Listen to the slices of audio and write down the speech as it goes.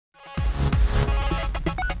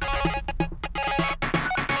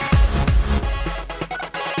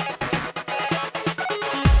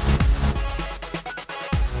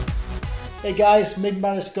Hey guys,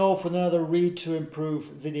 MIGMATIS Golf with another Read to Improve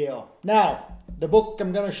video. Now, the book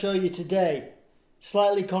I'm going to show you today,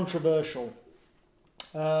 slightly controversial.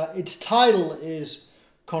 Its title is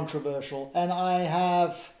controversial, and I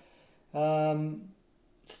have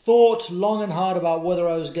thought long and hard about whether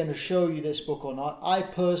I was going to show you this book or not. I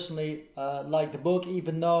personally like the book,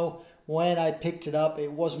 even though when I picked it up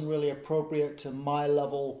it wasn't really appropriate to my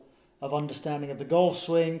level of understanding of the golf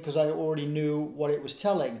swing because I already knew what it was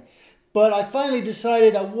telling. But I finally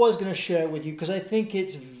decided I was going to share it with you because I think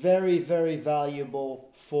it's very, very valuable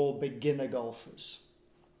for beginner golfers.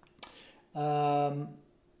 So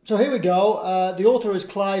here we go. The author is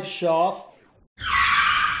Clive Scarff.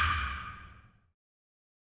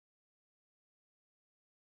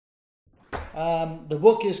 The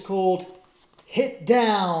book is called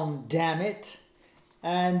Down Dammit.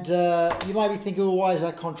 And you might be thinking, well, why is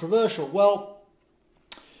that controversial? Well,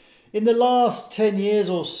 in the last 10 years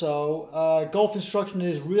or so, golf instruction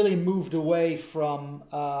has really moved away from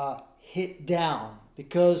hit down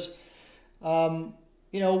because,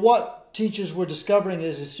 what teachers were discovering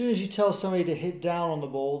is as soon as you tell somebody to hit down on the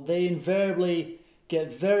ball, they invariably get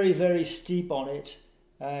very, very steep on it,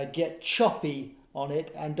 get choppy on it,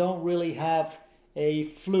 and don't really have a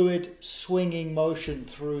fluid swinging motion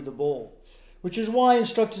through the ball, which is why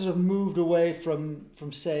instructors have moved away from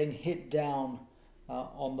saying hit down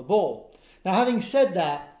on the ball. Now, having said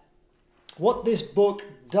that, what this book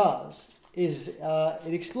does is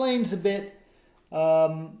it explains a bit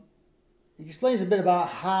about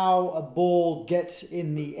how a ball gets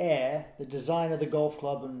in the air, the design of the golf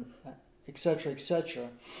club, and etc., etc.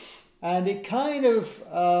 And it kind of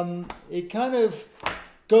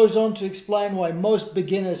goes on to explain why most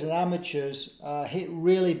beginners and amateurs hit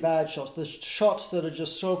really bad shots. The shots that are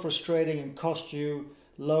just so frustrating and cost you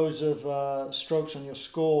loads of strokes on your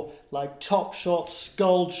score, like top shots,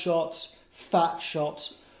 sculled shots, fat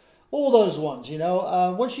shots, all those ones,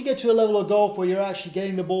 Once you get to a level of golf where you're actually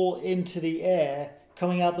getting the ball into the air,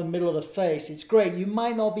 coming out the middle of the face, it's great. You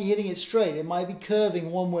might not be hitting it straight. It might be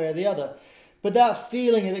curving one way or the other. But that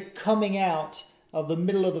feeling of it coming out of the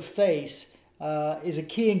middle of the face is a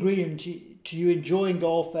key ingredient to you enjoying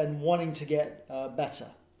golf and wanting to get better.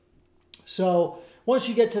 So once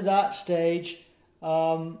you get to that stage,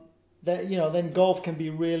 then golf can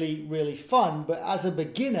be really, really fun. But as a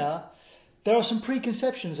beginner, there are some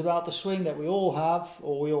preconceptions about the swing that we all have,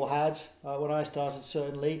 or we all had when I started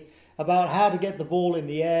certainly, about how to get the ball in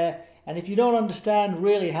the air. And if you don't understand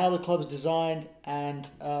really how the club's designed and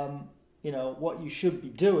what you should be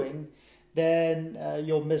doing, then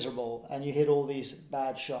you're miserable and you hit all these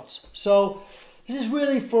bad shots. So this is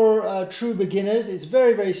really for true beginners. It's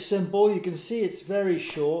very, very simple. You can see it's very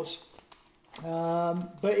short.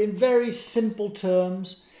 But in very simple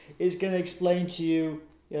terms, it's going to explain to you,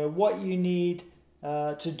 what you need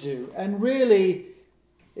to do. And really,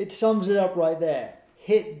 it sums it up right there.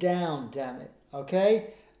 Hit down, damn it.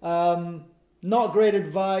 Okay? Not great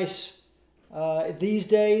advice these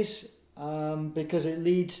days because it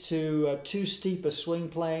leads to too steep a swing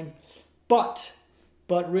plane. But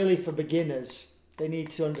really for beginners, they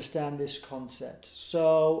need to understand this concept.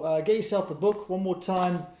 So get yourself the book one more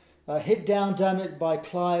time. Down Dammit by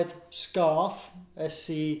Clive Scarff,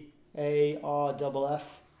 S-C-A-R-F-F.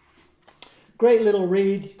 Great little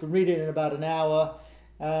read. You can read it in about an hour,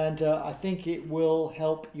 and I think it will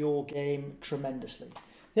help your game tremendously.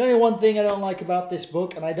 The only one thing I don't like about this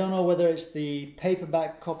book, and I don't know whether it's the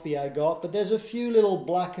paperback copy I got, but there's a few little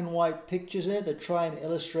black and white pictures in it that try and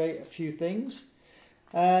illustrate a few things,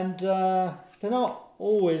 and they're not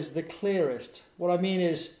always the clearest. What I mean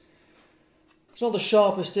is, it's not the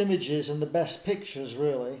sharpest images and the best pictures,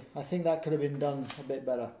 really. I think that could have been done a bit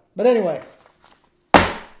better. But anyway,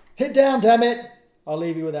 hit down, damn it. I'll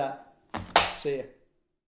leave you with that. See ya.